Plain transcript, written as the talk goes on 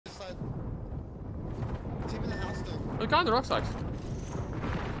The guy on the rock side.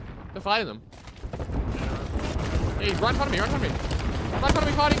 They're fighting them. Yeah, he's right in front of me, right in front of me. Right in front of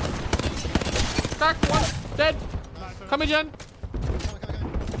me, fighting. Crack, one, dead. Come in, Jen.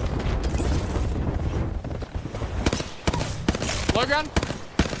 Low ground.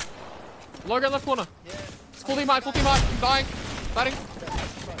 Low ground left corner. Yeah. It's full team high, full team high. I'm dying. Batting.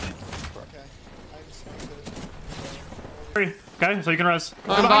 Okay, so you can res.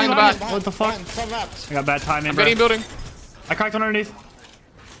 I'm dying in the back. What the fuck? I got bad timing, I'm bro. getting in building. I cracked one underneath.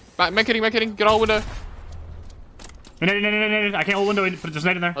 Back, make hitting. Get all window. No. I can't hold window, but just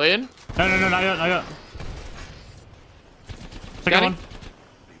nade in there. Are they in? No, not yet. Second one.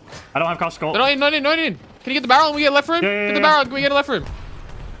 I don't have cost skull. They're not in. Can you get the barrel and we get left room? Yeah. Get the barrel, can we get a left room?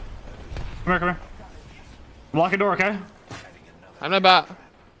 Come here. Block a door, okay? I'm no bat.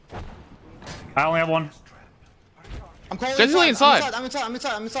 I only have one. I'm calling Gently inside. I'm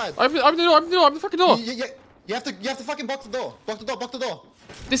inside. Open the door, open the fucking door. You have to fucking block the door. Block the door.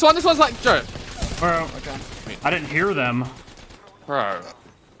 This one's like, Joe. Bro, Okay. I didn't hear them. Bro.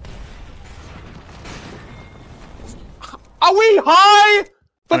 Are we high?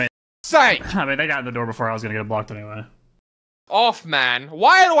 For sake. I mean, they got in the door before I was gonna get blocked anyway. Off, man.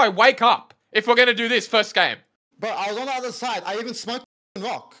 Why do I wake up if we're gonna do this first game? Bro, I was on the other side. I even smoked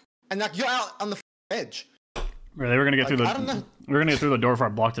rock. And like, you're out on the edge. Bro, they were gonna get through I don't know. the. We were gonna get through the door before I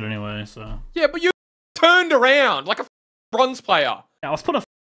blocked it anyway. So. Yeah, but you turned around like a bronze player. Now let's put a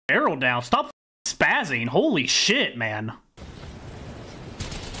arrow down. Stop spazzing. Holy shit, man.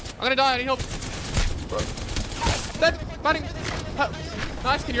 I'm gonna die. I need help. Dead. Batting.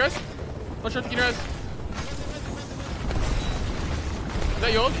 Nice. Can you res? Not sure if you can res. Is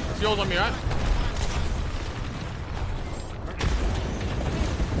that yours? It's yours on me, right?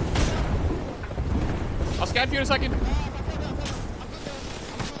 I'll scan for you in a second.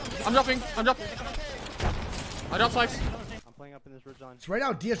 I'm dropping. I drop spikes. I'm playing up in this ridge line. So right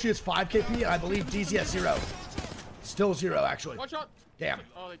now DSG is 5 KP and I believe DZ has 0. Still 0 actually. One shot. Damn.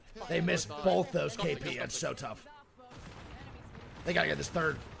 Oh, They missed both those KP. That's so tough. They gotta get this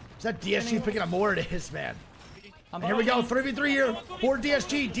third. Is that DSG picking up more? It is, man. And here we go, 3v3 here for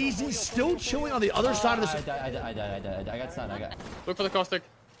DSG. DZ still chilling on the other side of this. I died. I got stunned. Look for the caustic.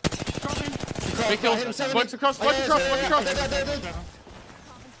 Big kill. Smokes across.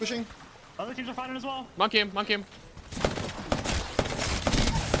 Pushing. Other teams are fighting as well. Monkey him.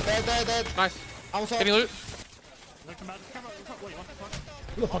 Dead. Nice. I'm sorry. Getting loot.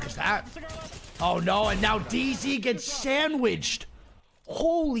 Who the fuck is that? Oh no, and now DZ gets sandwiched.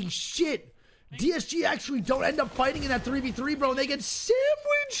 Holy shit. DSG actually don't end up fighting in that 3v3, bro, and they get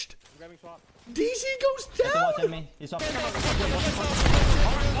sandwiched. DZ goes down.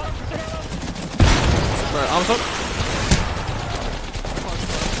 Right, arms up.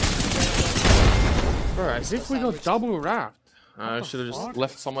 Bro, as if we got double wrapped. I should have just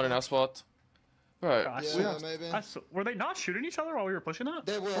left someone in our spot. Bro, Yeah, maybe. Were they not shooting each other while we were pushing that?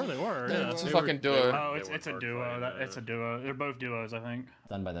 They were. Oh, they were. Yeah, Yeah, it's a they fucking duo. Oh, it's a duo. It's a duo. They're both duos, I think.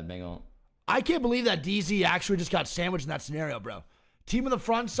 Done by that bingo. I can't believe that DZ actually just got sandwiched in that scenario, bro. Team on the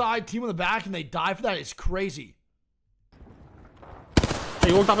front side, team on the back, and they die for that. It's crazy. Hey,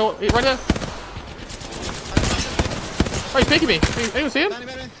 you walked up right there. Oh, he's picking me. Anyone see him? He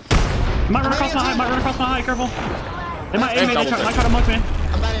might run across my high, careful. They might aim me, they might try to mock me.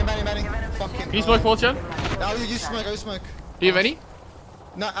 I'm banning. Fucking. Can you smoke fortune? No, you smoke. I smoke. Do you have any?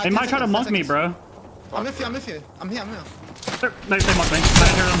 No, They might try to monk me, bro. I'm with you. I'm here. They mocked me. I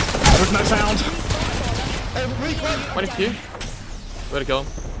didn't hear them. There was no sound. Hey, wait. Wait for you. Way to kill him.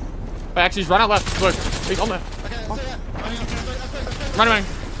 Wait, actually, he's run out left. Look, he's on there. Okay, so yeah. Running.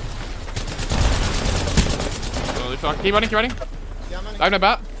 Holy fuck. Keep running. Yeah, I'm running. I have no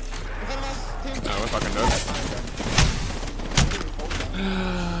bat. In front of us. Team. No, we're fucking done.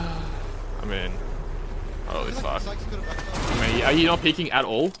 I'm in. Holy fuck. I mean, are you not peeking at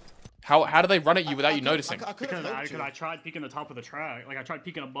all? How do they run at you without you noticing? Because I tried peeking the top of the track. Like I tried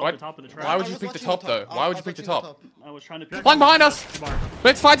peeking above the top of the track. Why would you pick the top though? Why would you pick the top? I was trying to pick. Flying behind us! We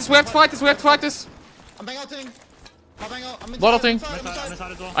have to fight this. I'm bang outing. I'm Lotto thing. I'm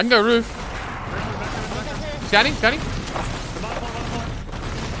inside as well. I can go roof. Scanning.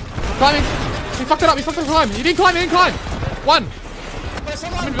 Climbing. He fucked it up. Climb. He didn't climb. One.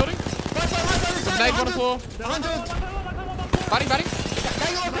 I'm in building. Nade on the floor. Batting.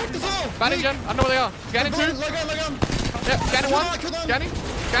 Batting, Jen. I don't know where they are. Scanning two. Yeah, scanning one. Scanning.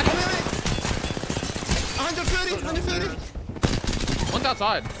 130. One's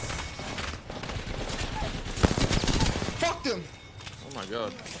outside. Fucked him. Oh my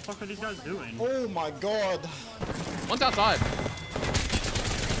god. What the fuck are these guys doing? Oh my god. One's outside.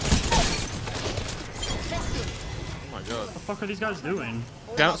 Oh my fuck are these guys doing?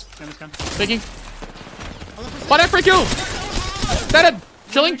 Down. Scan. Taking. One that free kill. Dead.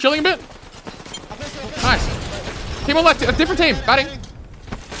 Chilling a bit. Nice. Team on left. A different team. Batting.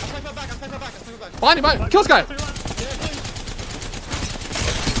 Behind him. Kill this guy.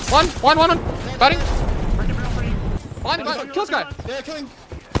 One. Batting. Behind him. Kill this guy. Yeah, killing.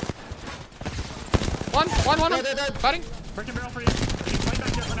 One. Batting. Breaking barrel for you. Fight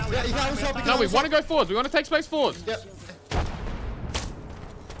back here for now. Yeah, you can almost help. No, we want to go forwards. We want to take space forwards. Yep.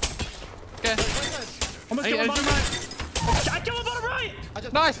 Okay. Almost Hey, killed him bottom right. I killed him bottom right.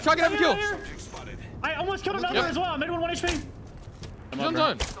 Nice. Try to get every kill. I almost killed another as well. I made one 1 HP. He's on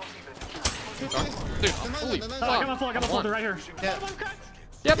zone. Dude, holy I got fuck. my full right here. Yeah.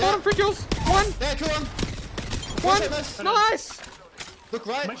 Yeah, bottom free kills. One. Yeah, kill him. One. Nice. Look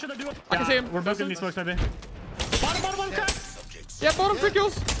right. Make sure they do it. I can see him. We're both in these smokes, baby. Bottom, crack. Yeah, bottom free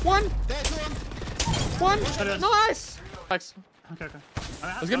kills. One. Yeah, kill him. One. Nice. Thanks. Okay.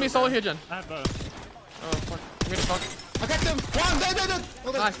 There's gonna be a solo here, Jen. I have both. Oh, fuck. I'm gonna fuck. I cracked him. One, dead.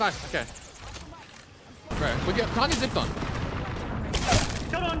 Well done. Nice. Okay. Right, can't get zipped on.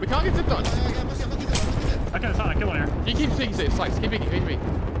 Killed one. We can't get zipped on. Okay, it's fine. I killed one here. You keep speaking, Slice. Keep peeking.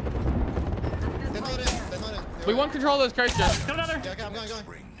 They're not in. We want control of those crates, Jen. Kill another. Yeah, okay, I'm going.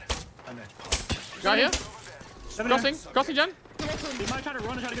 Guy here. Crossing, Jen. He might try to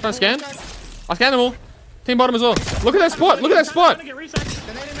run and try to get Trying to scan. I'll scan them all. Team bottom as well. Look at that spot. Trying to get reset.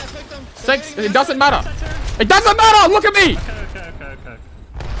 Six. It doesn't matter. It doesn't matter. Look at me. Okay.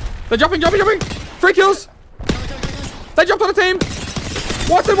 They're jumping. Free kills. They jumped on the team.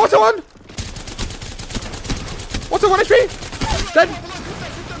 What's it on? What's it 1 HP? Dead.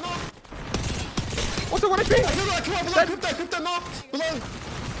 What's it 1 HP? Below.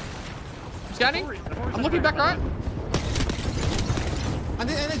 I'm scanning. I'm looking back right. I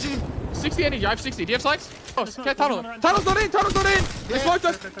need energy. 60 energy. I have 60. Do you have sights? Oh, okay, tunnel. Tunnel's not in. They smoked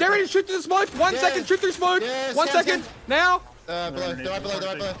us. Get ready to shoot through the smoke. 1 second. Shoot through smoke. Yeah, 1 scan. second. Now. They're right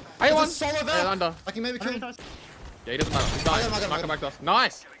below. Hey, one. Solo Yeah, valve. under. I can maybe kill him. Yeah, he doesn't matter. He's dying. I got him. Back to us.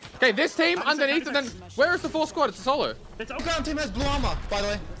 Nice. Okay, this team underneath, and then where is the full squad? It's a solo. It's Low ground team has blue armor, by the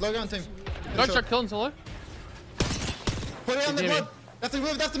way. Low ground team. Don't check killing solo. Put it on the Hear me. blood. That's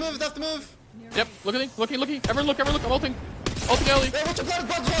the move. Yep. Looking. Everyone look. I'm ulting. Ulting early. Hey, watch your blood.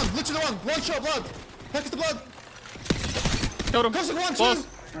 Blood's one. Literally one. One shot blood. Heck is the blood. Killed him. Crossing 1, 2. Close.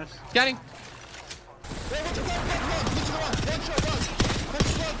 Scanning. Hey, watch your blood. Blood. Literally one. One shot blood. Heck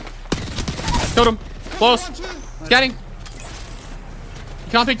is blood. Killed him. Close. 1, 2. Scanning.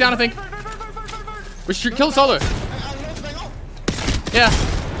 You can't peek down, I think. We should kill solo. Yeah.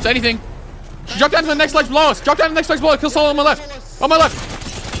 Say anything. Drop down to the next ledge below us. Kill solo on my left. On my left.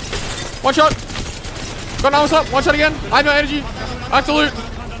 One shot. Got an armor up. One shot again. I have no energy. Absolute.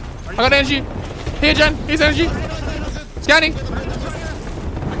 I got energy. Here, Jen. Here's energy. Scanning.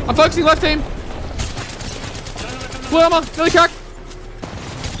 I'm focusing left team. Blue armor. Nearly cracked.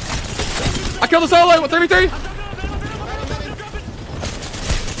 I killed the solo with 3v3.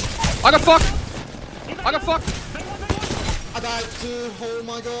 I got fucked. I died too. Oh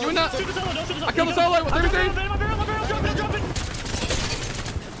my god. You in that? I killed the solo with 3v3.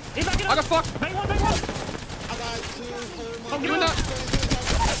 I got fucked. I died too. Oh my You in that?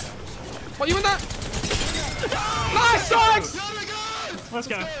 What, you in that? Nice, Sonics! Let's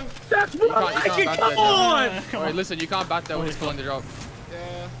go. That's right. Come on! Alright, listen, you can't bat that when he's pulling the drop.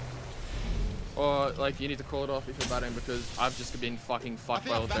 Yeah. Or, like, you need to call it off if you're batting because I've just been fucking fucked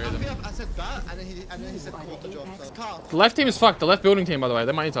by all three of them. I said bat, and then he said call the job. So. Carl. The left team is fucked. The left building team, by the way.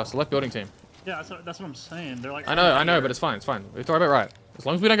 They might need us. The left building team. Yeah, that's what I'm saying. They're like. I know, but it's fine. We have to worry about right. As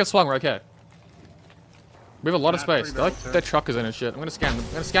long as we don't get swung, we're okay. We have a lot of space. They're like, their truckers in and shit. I'm gonna scan them.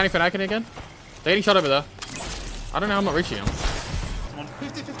 I'm gonna scan Fanakin again. They're getting shot over there. I don't know how I'm not reaching him.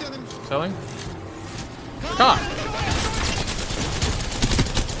 50-50 on him. Selling. Car.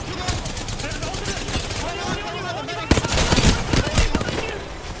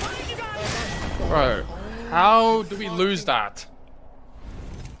 Bro, how do we lose that?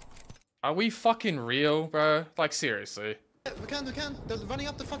 Are we fucking real, bro? Like, seriously. We can. They're running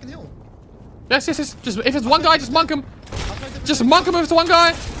up the fucking hill. Yes. Just, if it's one guy, just monk him. Just monk him if it's one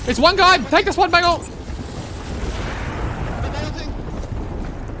guy. It's one guy. Take this one, Bangle.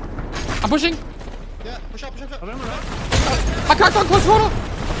 I'm pushing. Yeah, push up. I cracked on close quarter.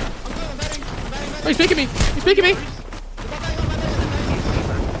 I'm batting. Oh, he's peeking me.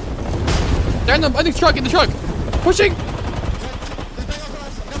 They're in the truck, Pushing.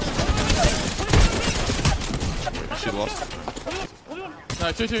 She lost.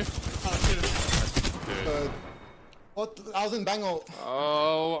 No, 2-2. What? I was in Bangle.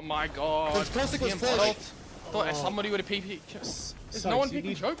 Oh my god. His cross stick was flashed. Thought somebody with a PP. Is no one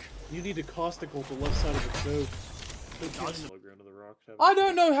picking choke? You need to caustic ult the left side of the choke. I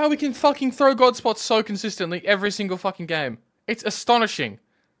don't know how we can fucking throw god spots so consistently every single fucking game. It's astonishing.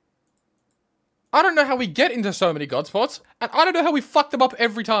 I don't know how we get into so many god spots, and I don't know how we fuck them up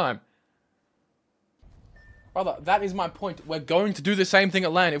every time. Brother, that is my point. We're going to do the same thing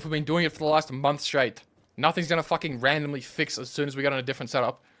at LAN if we've been doing it for the last month straight. Nothing's gonna fucking randomly fix as soon as we get on a different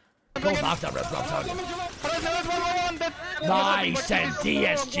setup. Go knock that ref, nice, and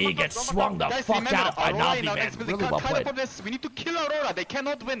DSG gets swung the fuck out by Navi, man. Really well played. We need to kill Aurora. They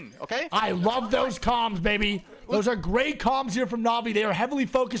cannot win, okay? I love those comms, baby. Those are great comms here from Navi. They are heavily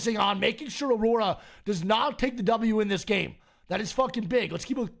focusing on making sure Aurora does not take the W in this game. That is fucking big. Let's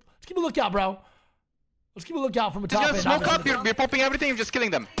keep a lookout, bro. Let's keep a lookout from the top end. Smoke up. You're popping everything. You're just killing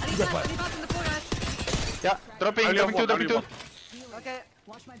them. Yeah, dropping two. Okay.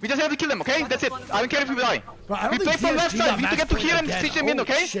 We just have to kill them, okay? That's it. I don't care if we die. Bro, We play from left side. We need to get to here and again. stitch them in,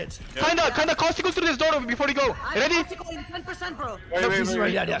 okay? Shit. Kinda caustic through this door before we go. Ready? 10%, bro. We're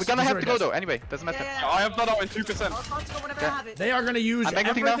gonna have to go though. Anyway, doesn't matter. I have not in 2%. They are gonna use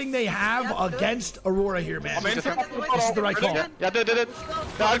everything they have against Aurora here, man. This is the right call. Yeah, do it.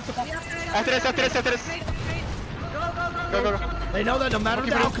 After this. Go. They know that no matter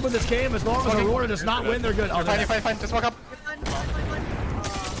the outcome of this game, as long as Aurora does not win, they're good. You're fine. Just walk up.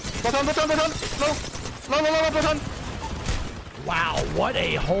 Button. Button. Wow, what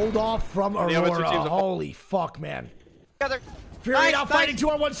a hold off from Aurora. Holy fuck, man. Fury now fighting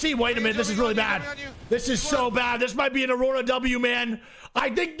 2-on-1C. Wait a minute, this is really bad. This is so bad. This might be an Aurora W, man. I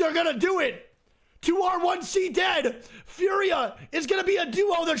think they're gonna do it. 2R1C dead. Furia is gonna be a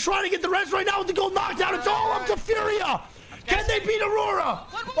duo. They're trying to get the rest right now with the gold knockdown. It's all up to Furia. Can they beat Aurora?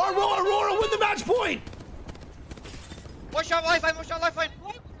 Or will Aurora win the match point? One shot Lifeline.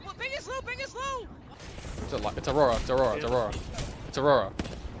 Bing is low. It's Aurora.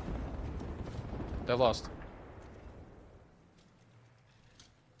 They've lost.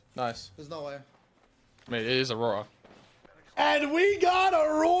 Nice. There's no way. I mean, it is Aurora. And we got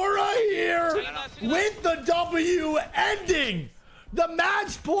Aurora here with the W ending the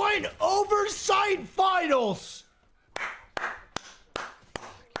match point oversight finals.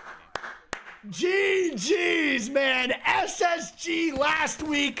 GG's, man. SSG last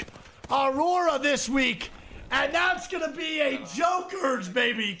week, Aurora this week, and that's gonna be a Jokers,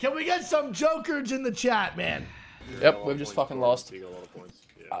 baby. Can we get some Jokers in the chat, man? Yep, we've just fucking lost. Well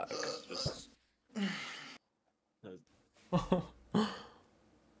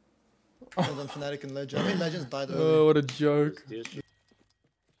done, Fnatic and Legend. I think Legends died early. Oh, what a joke.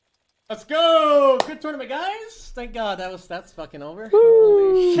 Let's go! Good tournament, guys. Thank God that's fucking over.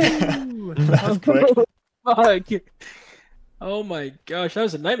 Holy shit. That's quick. Fuck. Oh my gosh, that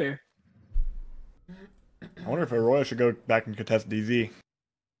was a nightmare. I wonder if Aurora should go back and contest DZ.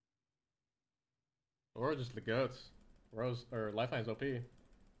 Or just the goats. Lifeline's OP.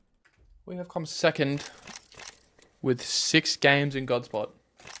 We have come second with 6 games in God spot.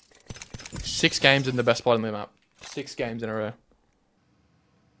 6 games in the best spot in the map. 6 games in a row.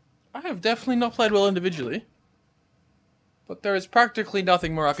 I have definitely not played well individually. But there is practically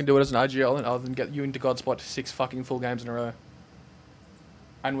nothing more I can do as an IGL other than get you into God spot 6 fucking full games in a row.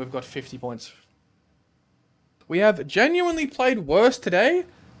 And we've got 50 points. We have genuinely played worse today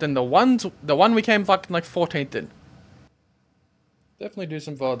than the one we came fucking like 14th in. Definitely do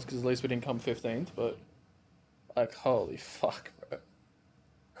some VODs because at least we didn't come 15th, but like holy fuck,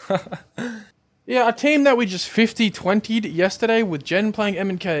 bro. Yeah, a team that we just 50-20'd yesterday with Jen playing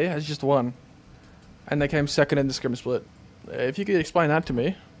M&K has just won. And they came second in the scrim split. If you could explain that to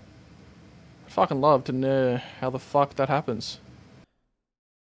me, I'd fucking love to know how the fuck that happens.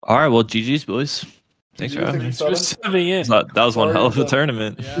 Alright, well, GG's, boys. Thanks for having me. That was one hell of a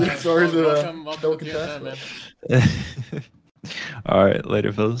tournament. Yeah, Sorry welcome to to GSM, man. Alright,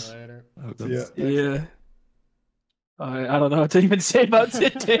 later, fellas. Later. Yeah. I don't know what to even say about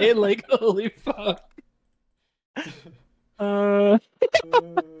today. Like, holy fuck. What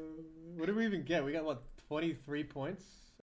did we even get? We got, what, 23 points?